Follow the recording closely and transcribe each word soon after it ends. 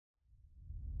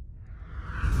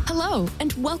Hello,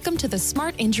 and welcome to the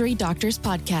Smart Injury Doctors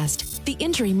Podcast, the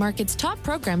injury market's top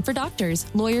program for doctors,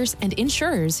 lawyers, and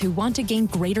insurers who want to gain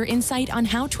greater insight on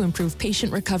how to improve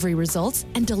patient recovery results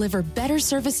and deliver better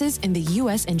services in the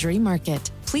U.S. injury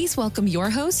market. Please welcome your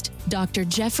host, Dr.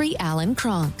 Jeffrey Allen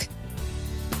Kronk.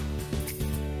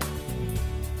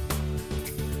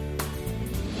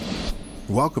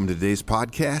 Welcome to today's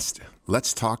podcast.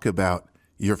 Let's talk about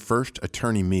your first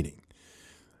attorney meeting.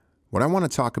 What I want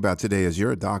to talk about today is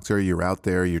you're a doctor, you're out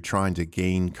there, you're trying to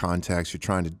gain contacts, you're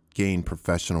trying to gain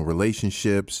professional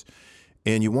relationships,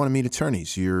 and you want to meet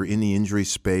attorneys. You're in the injury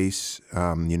space.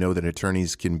 You know that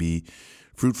attorneys can be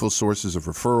fruitful sources of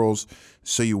referrals.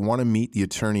 So you want to meet the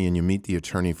attorney, and you meet the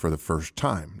attorney for the first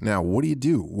time. Now, what do you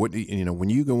do? When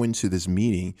you go into this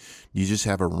meeting, you just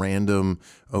have a random,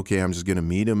 okay, I'm just going to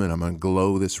meet him and I'm going to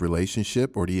glow this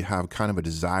relationship? Or do you have kind of a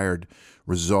desired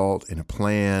result and a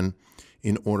plan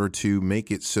in order to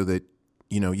make it so that,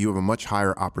 you have a much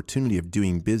higher opportunity of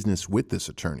doing business with this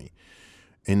attorney?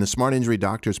 In the Smart Injury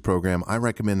Doctors program, I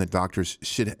recommend that doctors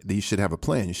should have a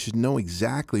plan. You should know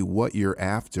exactly what you're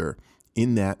after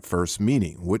in that first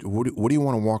meeting. What do you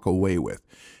want to walk away with?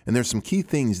 And there's some key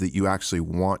things that you actually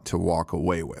want to walk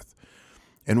away with.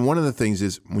 And one of the things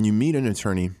is when you meet an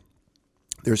attorney,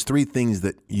 there's three things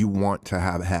that you want to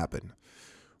have happen,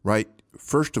 right?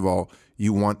 First of all,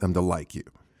 you want them to like you.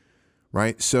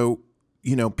 Right? So,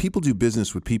 people do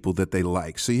business with people that they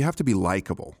like. So you have to be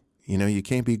likable. You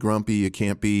can't be grumpy. You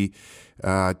can't be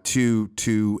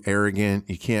too arrogant.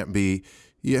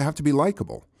 You have to be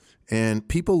likable. And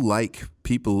people like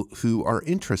people who are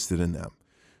interested in them.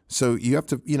 So you have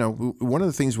to, one of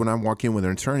the things when I walk in with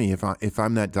an attorney, if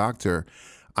I'm that doctor,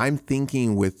 I'm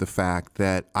thinking with the fact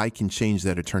that I can change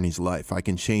that attorney's life. I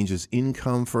can change his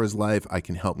income for his life. I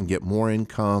can help him get more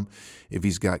income. If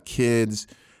he's got kids,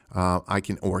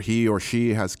 or he or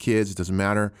she has kids, it doesn't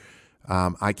matter.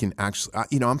 I can actually,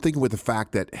 I'm thinking with the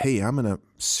fact that, hey, I'm going to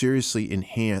seriously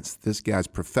enhance this guy's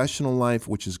professional life,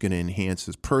 which is going to enhance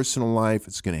his personal life.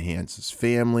 It's going to enhance his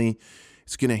family.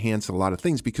 It's going to enhance a lot of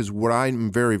things, because what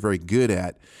I'm very, very good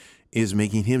at is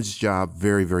making his job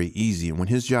very, very easy. And when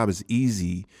his job is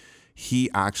easy, he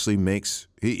actually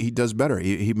he does better.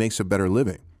 He makes a better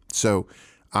living. So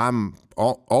I'm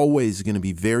always going to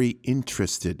be very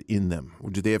interested in them.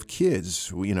 Do they have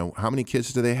kids? How many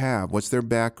kids do they have? What's their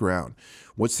background?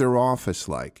 What's their office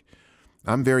like?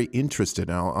 I'm very interested.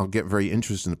 I'll get very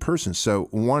interested in the person. So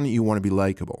one, you want to be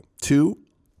likable. Two,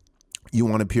 you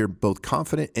want to appear both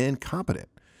confident and competent.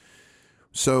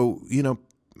 So,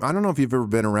 I don't know if you've ever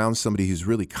been around somebody who's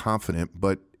really confident,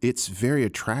 but it's very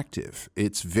attractive.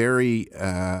 It's very,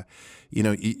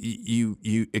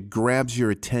 it grabs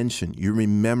your attention. You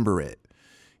remember it.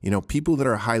 People that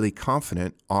are highly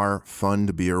confident are fun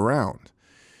to be around.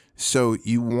 So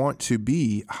you want to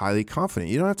be highly confident.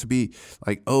 You don't have to be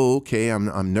like, oh, okay,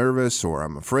 I'm nervous or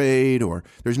I'm afraid, or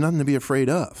there's nothing to be afraid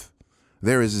of.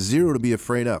 There is zero to be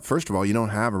afraid of. First of all, you don't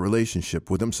have a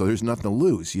relationship with them, so there's nothing to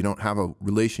lose. You don't have a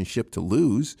relationship to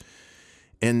lose.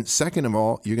 And second of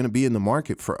all, you're going to be in the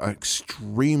market for an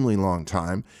extremely long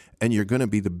time, and you're going to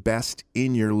be the best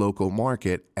in your local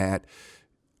market at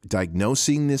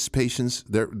diagnosing this patient's,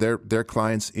 their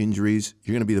clients' injuries.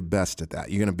 You're going to be the best at that.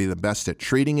 You're going to be the best at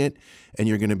treating it, and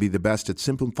you're going to be the best at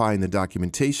simplifying the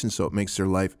documentation so it makes their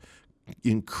life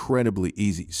incredibly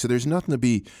easy. So there's nothing to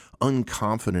be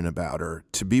unconfident about or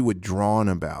to be withdrawn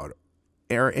about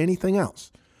or anything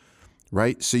else,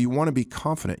 right? So you want to be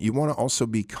confident. You want to also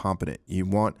be competent. You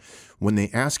want, when they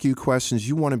ask you questions,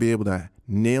 you want to be able to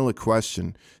nail a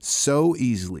question so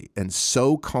easily and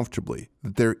so comfortably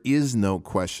that there is no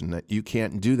question that you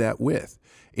can't do that with.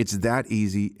 It's that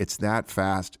easy. It's that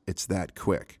fast. It's that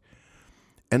quick.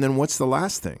 And then what's the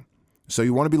last thing? So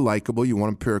you want to be likable, you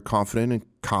want to appear confident and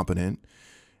competent.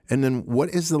 And then what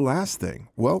is the last thing?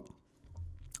 Well,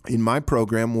 in my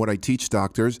program, what I teach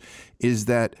doctors is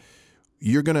that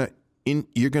you're going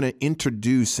to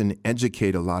introduce and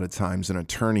educate a lot of times an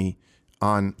attorney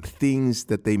on things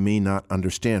that they may not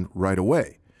understand right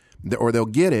away. Or they'll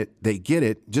get it, they get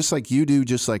it, just like you do,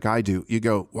 just like I do. You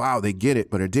go, wow, they get it.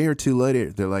 But a day or two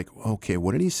later, they're like, okay,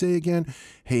 what did he say again?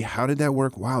 Hey, how did that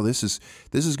work? Wow, this is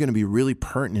going to be really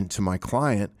pertinent to my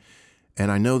client. And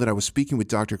I know that I was speaking with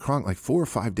Dr. Kronk like 4 or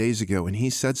 5 days ago, and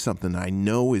he said something that I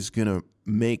know is going to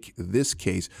make this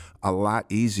case a lot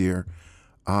easier.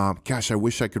 Gosh, I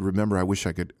wish I could remember. I wish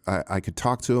I could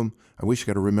talk to him. I wish I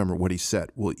could remember what he said.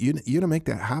 Well, you're going to make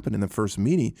that happen in the first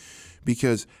meeting,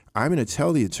 because I'm going to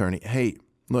tell the attorney, hey,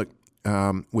 look,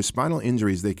 with spinal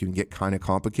injuries, they can get kind of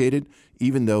complicated,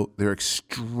 even though they're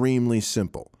extremely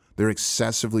simple. They're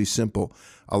excessively simple.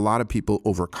 A lot of people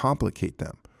overcomplicate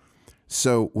them.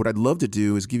 So what I'd love to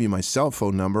do is give you my cell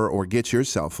phone number or get your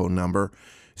cell phone number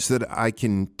so that I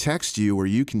can text you or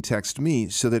you can text me,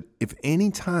 so that if any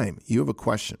time you have a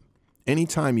question,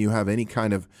 anytime you have any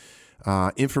kind of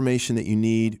information that you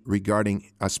need regarding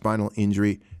a spinal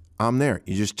injury, I'm there.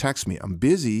 You just text me. I'm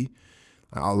busy.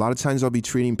 A lot of times I'll be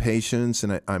treating patients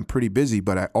and I'm pretty busy,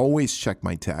 but I always check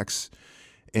my texts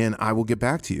and I will get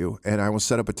back to you and I will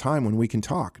set up a time when we can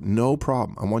talk. No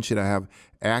problem. I want you to have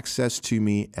access to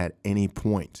me at any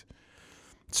point.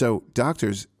 So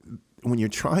doctors, when you're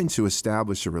trying to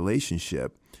establish a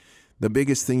relationship, the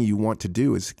biggest thing you want to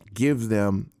do is give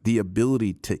them the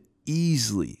ability to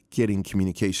easily get in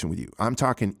communication with you. I'm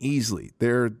talking easily.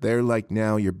 They're like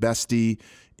now your bestie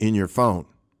in your phone.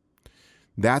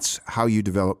 That's how you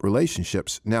develop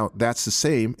relationships. Now, that's the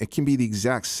same. It can be the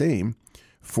exact same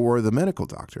for the medical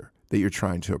doctor that you're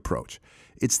trying to approach.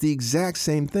 It's the exact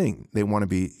same thing. They want to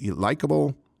be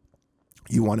likable.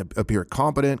 You want to appear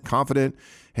competent, confident.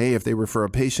 Hey, if they refer a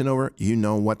patient over, you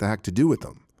know what the heck to do with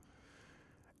them.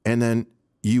 And then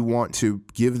you want to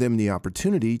give them the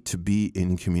opportunity to be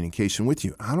in communication with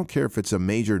you. I don't care if it's a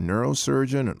major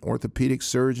neurosurgeon, an orthopedic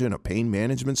surgeon, a pain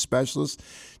management specialist,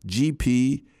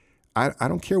 GP. I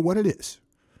don't care what it is.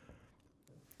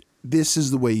 This is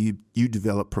the way you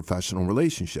develop professional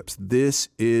relationships. This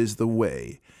is the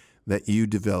way that you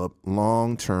develop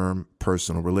long-term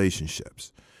personal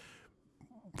relationships.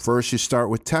 First, you start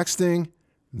with texting,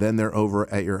 then they're over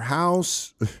at your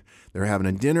house, they're having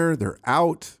a dinner, they're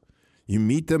out, you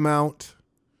meet them out.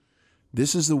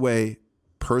 This is the way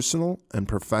personal and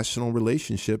professional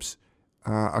relationships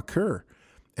occur.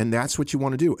 And that's what you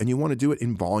want to do. And you want to do it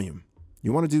in volume.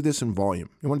 You want to do this in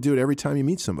volume. You want to do it every time you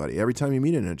meet somebody, every time you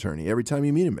meet an attorney, every time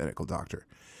you meet a medical doctor.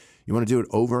 You want to do it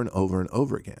over and over and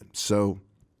over again. So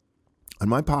on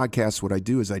my podcast, what I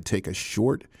do is I take a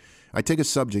subject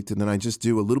and then I just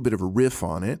do a little bit of a riff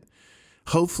on it,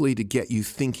 hopefully to get you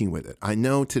thinking with it. I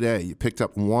know today you picked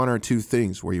up one or two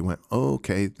things where you went, oh,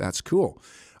 okay, that's cool.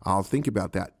 I'll think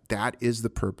about that. That is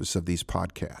the purpose of these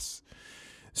podcasts.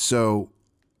 So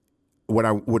what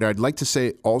I'd like to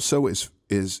say also is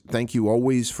thank you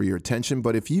always for your attention.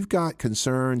 But if you've got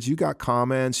concerns, you got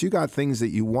comments, you got things that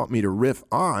you want me to riff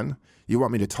on, you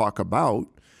want me to talk about,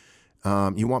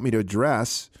 you want me to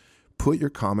address, put your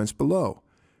comments below.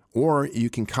 Or you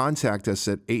can contact us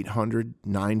at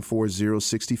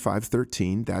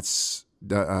 800-940-6513. That's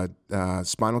the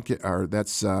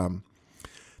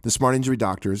Smart Injury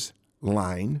Doctors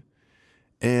line.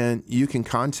 And you can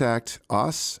contact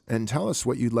us and tell us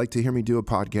what you'd like to hear me do a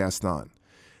podcast on.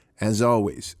 As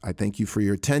always, I thank you for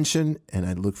your attention, and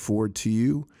I look forward to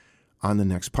you on the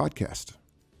next podcast.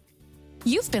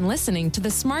 You've been listening to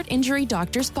the Smart Injury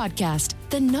Doctors Podcast,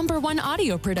 the #1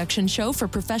 audio production show for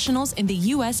professionals in the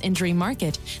U.S. injury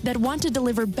market that want to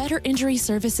deliver better injury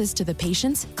services to the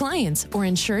patients, clients, or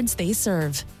insureds they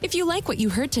serve. If you like what you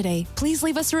heard today, please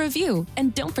leave us a review,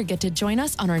 and don't forget to join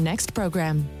us on our next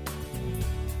program.